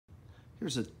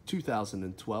Here's a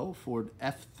 2012 Ford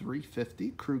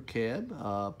F-350 crew cab,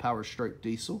 power stroke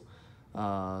diesel,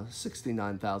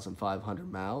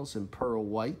 69,500 miles in pearl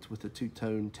white with a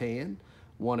two-tone tan,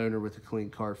 one owner with a clean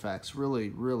Carfax. Really,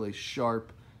 really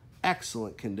sharp,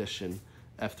 excellent condition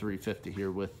F-350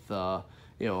 here with,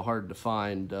 you know, hard to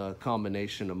find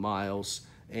combination of miles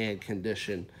and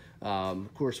condition.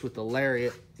 Of course, with the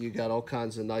Lariat, you got all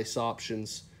kinds of nice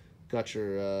options. Got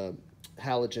your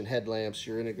halogen headlamps,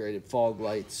 your integrated fog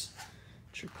lights,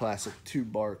 your classic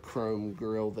 2-bar chrome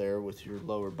grille there with your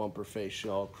lower bumper face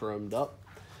all chromed up.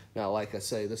 Now, like I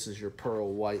say, this is your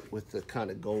pearl white with the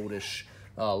kind of goldish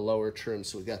lower trim,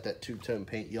 so we got that two-tone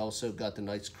paint. You also got the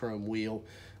nice chrome wheel.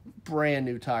 Brand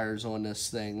new tires on this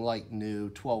thing, like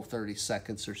new, 12-30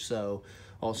 seconds or so.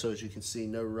 Also, as you can see,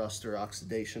 no rust or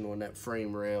oxidation on that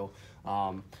frame rail.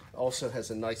 Also has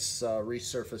a nice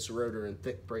resurfaced rotor and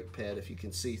thick brake pad if you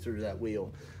can see through that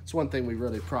wheel. It's one thing we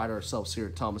really pride ourselves here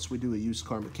at Thomas. We do a used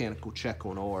car mechanical check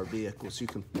on all our vehicles. You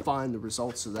can find the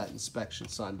results of that inspection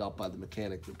signed off by the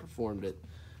mechanic that performed it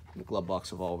in the glove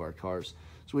box of all of our cars.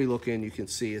 So we look in, you can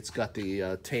see it's got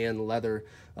the tan leather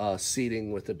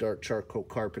seating with the dark charcoal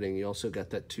carpeting. You also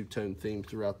got that two-tone theme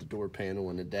throughout the door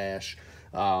panel and the dash.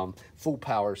 Full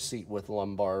power seat with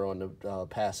lumbar on the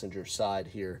passenger side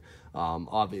here.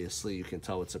 Obviously, you can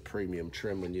tell it's a premium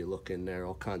trim when you look in there,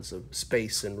 all kinds of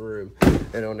space and room.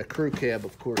 And on the crew cab,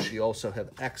 of course, you also have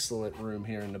excellent room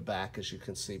here in the back, as you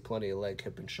can see, plenty of leg,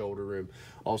 hip, and shoulder room.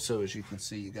 Also, as you can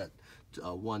see, you got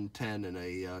 110 and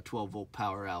a 12-volt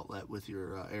power outlet with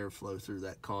your airflow through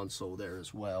that console there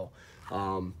as well.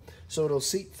 So it'll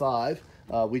seat 5.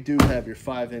 We do have your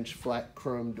 5-inch flat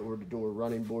chrome door-to-door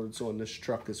running boards on this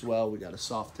truck as well. We got a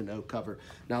soft tonneau cover.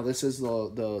 Now this is the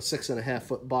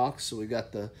 6.5-foot box, so we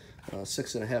got the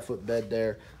 6.5-foot bed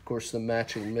there. Of course, the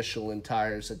matching Michelin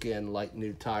tires, again, like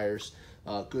new tires.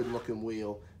 Good looking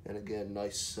wheel, and again,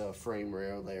 nice frame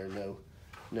rail there,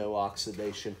 no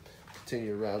oxidation.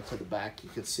 Continue around to the back, you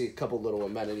can see a couple little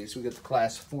amenities. We got the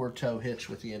Class 4 tow hitch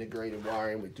with the integrated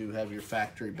wiring. We do have your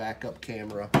factory backup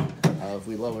camera. If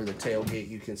we lower the tailgate,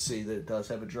 you can see that it does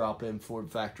have a drop-in Ford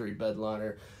factory bed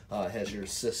liner. Has your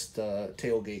assist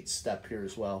tailgate step here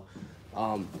as well.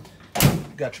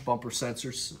 Got your bumper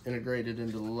sensors integrated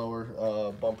into the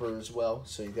lower bumper as well.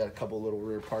 So you got a couple little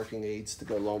rear parking aids to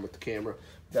go along with the camera.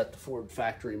 Got the Ford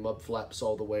factory mud flaps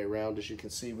all the way around, as you can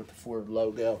see, with the Ford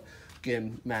logo.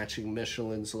 Again, matching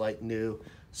Michelin's like new.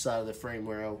 Side of the frame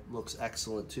rail looks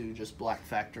excellent too, just black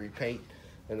factory paint.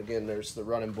 And again, there's the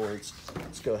running boards.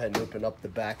 Let's go ahead and open up the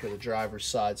back of the driver's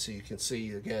side so you can see,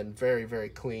 again, very, very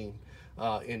clean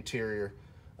interior.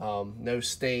 No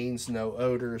stains, no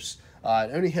odors.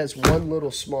 It only has one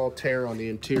little small tear on the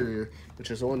interior,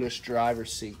 which is on this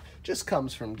driver's seat. Just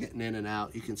comes from getting in and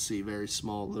out. You can see very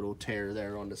small little tear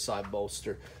there on the side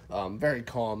bolster. Very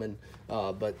common,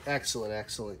 but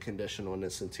excellent condition on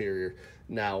this interior.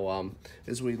 Now,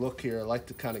 as we look here, I'd like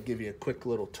to kind of give you a quick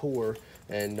little tour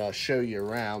and show you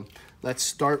around. Let's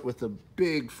start with the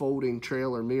big folding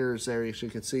trailer mirrors there, as you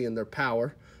can see, in their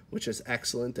power, which is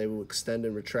excellent. They will extend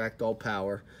and retract all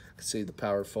power. You can see the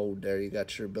power fold there. You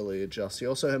got your ability to adjust. You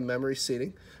also have memory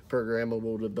seating,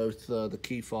 programmable to both the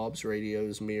key fobs,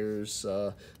 radios, mirrors,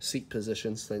 seat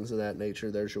positions, things of that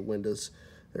nature. There's your windows.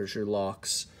 There's your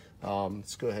locks.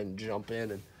 Let's go ahead and jump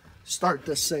in and start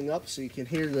this thing up so you can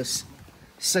hear this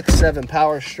 6.7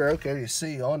 power stroke. There you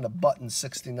see on the button,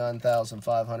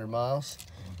 69,500 miles.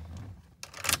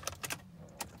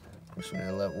 Of course, we're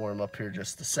going to let it warm up here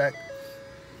just a sec.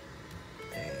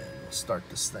 And we'll start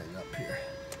this thing up here.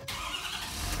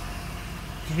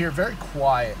 You can hear very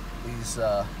quiet. These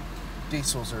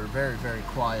diesels are very, very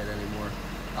quiet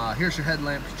anymore. Here's your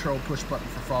headlamp control, push button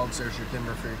for fogs. There's your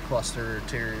dimmer for your cluster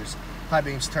interiors. High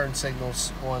beams turn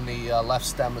signals on the left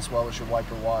stem, as well as your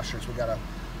wiper washers. We got a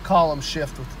column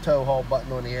shift with the tow haul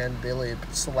button on the end. Ability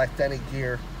to select any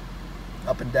gear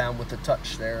up and down with the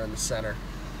touch there in the center.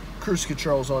 Cruise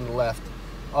controls on the left.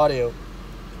 Audio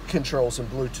controls and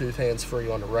Bluetooth hands-free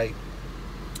on the right.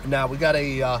 Now we got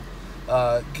a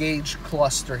gauge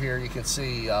cluster here. You can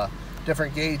see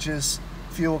different gauges,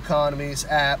 fuel economies,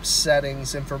 apps,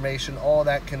 settings, information, all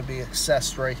that can be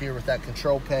accessed right here with that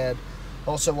control pad.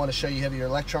 Also want to show you have your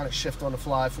electronic shift on the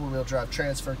fly, 4-wheel drive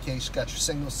transfer case, got your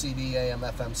single CD, AM,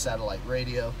 FM satellite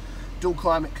radio, dual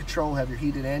climate control, have your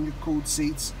heated and your cooled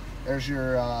seats. There's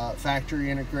your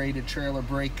factory integrated trailer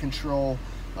brake control,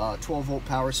 12-volt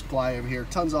power supply over here.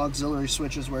 Tons of auxiliary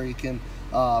switches where you can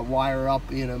wire up,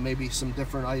 you know, maybe some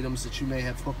different items that you may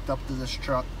have hooked up to this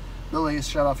truck. Ability to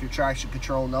shut off your traction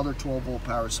control, another 12-volt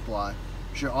power supply.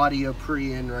 There's your audio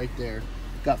pre-in right there.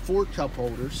 Got 4 cup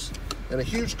holders. and a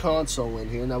huge console in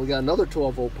here. Now we got another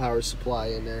 12-volt power supply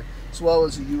in there, as well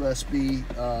as a USB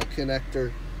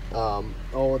connector.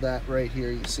 All of that right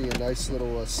here. You see a nice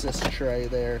little assist tray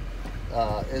there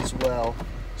as well.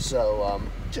 So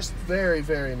just very,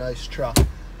 very nice truck.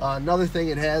 Another thing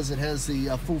it has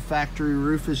the full factory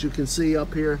roof, as you can see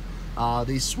up here.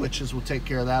 These switches will take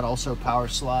care of that. Also power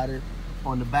slider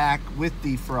on the back with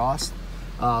defrost.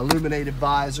 Illuminated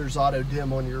visors, auto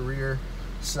dim on your rear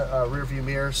view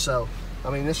mirror. So I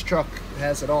mean, this truck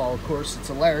has it all. Of course, it's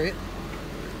a Lariat,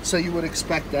 so you would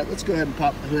expect that. Let's go ahead and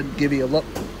pop the hood and give you a look.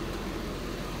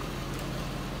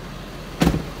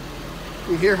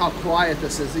 You hear how quiet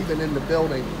this is, even in the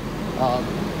building.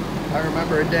 I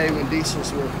remember a day when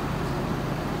diesels were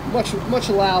much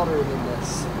louder than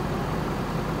this.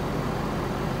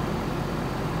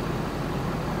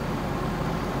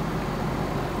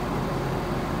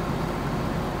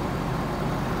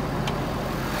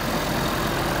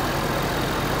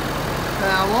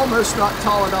 Now, I'm almost not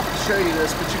tall enough to show you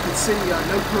this, but you can see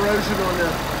no corrosion on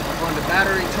the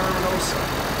battery terminals,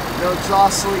 no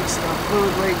exhaust leaks, no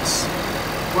fluid leaks,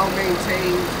 well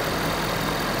maintained.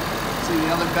 See the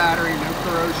other battery, no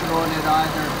corrosion on it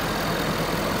either.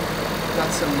 Got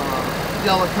some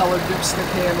yellow colored dipstick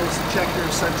handles to check your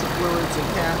essential fluids and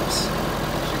caps.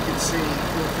 As you can see,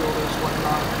 fuel filters,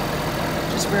 whatnot.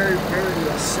 Just very, very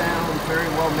sound, very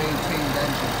well maintained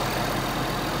engine.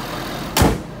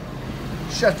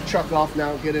 Shut the truck off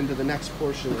now and get into the next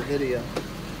portion of the video.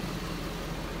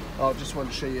 Oh, just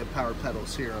wanted to show you power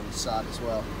pedals here on the side as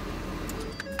well.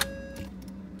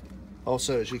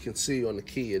 Also, as you can see on the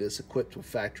key, it is equipped with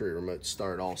factory remote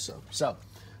start also. So,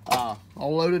 I'll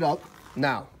load it up.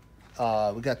 Now,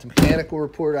 we got the mechanical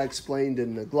report I explained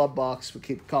in the glove box. We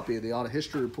keep a copy of the auto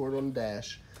history report on the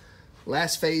dash.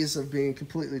 Last phase of being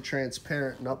completely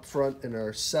transparent and upfront in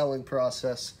our selling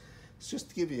process. It's just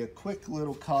to give you a quick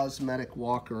little cosmetic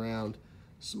walk around.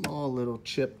 Small little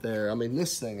chip there. I mean,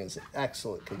 this thing is in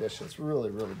excellent condition. It's really,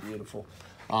 really beautiful.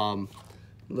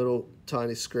 Little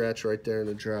tiny scratch right there in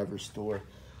the driver's door.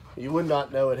 You would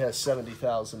not know it has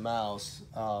 70,000 miles,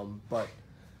 but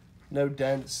no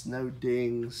dents, no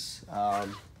dings.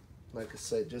 Like I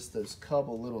said, just those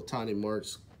couple little tiny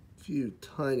marks, few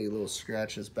tiny little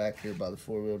scratches back here by the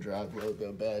four-wheel drive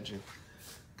logo badging.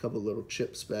 A couple little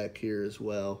chips back here as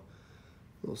well.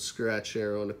 Little scratch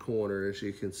there on the corner, as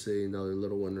you can see, another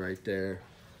little one right there.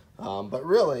 But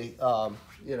really,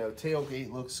 you know,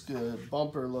 tailgate looks good,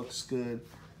 bumper looks good.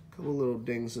 A couple little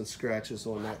dings and scratches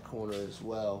on that corner as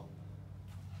well.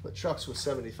 But trucks with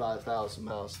 75,000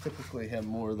 miles typically have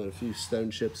more than a few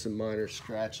stone chips and minor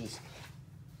scratches.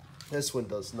 This one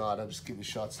does not. I'll just give you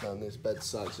shots down these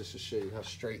bedsides just to show you how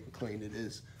straight and clean it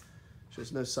is.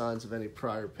 There's no signs of any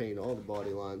prior paint. All the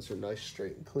body lines are nice,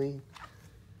 straight, and clean.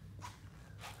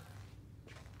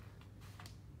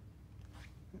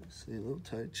 See a little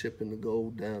tiny chip in the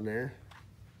gold down there.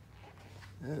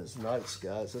 That is nice,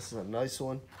 guys. This is a nice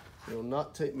one. It will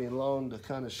not take me long to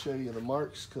kind of show you the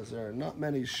marks because there are not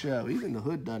many to show. Even the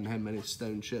hood doesn't have many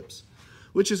stone chips,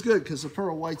 which is good because the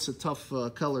pearl white's a tough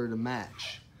color to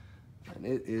match, and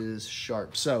it is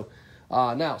sharp. So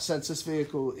now, since this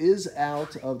vehicle is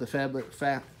out of the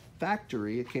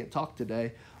factory, I can't talk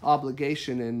today,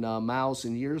 obligation in miles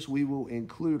and years, we will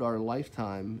include our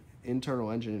lifetime internal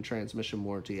engine and transmission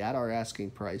warranty at our asking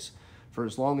price for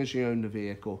as long as you own the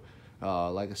vehicle,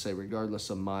 like I say, regardless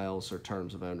of miles or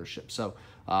terms of ownership. So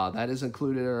that is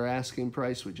included at our asking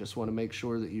price. We just want to make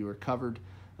sure that you are covered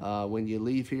when you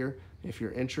leave here. If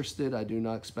you're interested, I do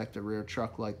not expect a rare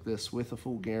truck like this with a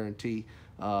full guarantee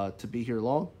to be here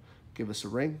long. Give us a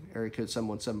ring, area code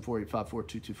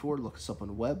 717-485-4224. Look us up on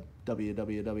the web,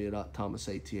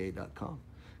 www.thomasata.com.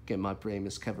 Again, my name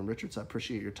is Kevin Richards. I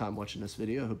appreciate your time watching this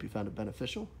video. I hope you found it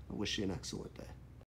beneficial. I wish you an excellent day.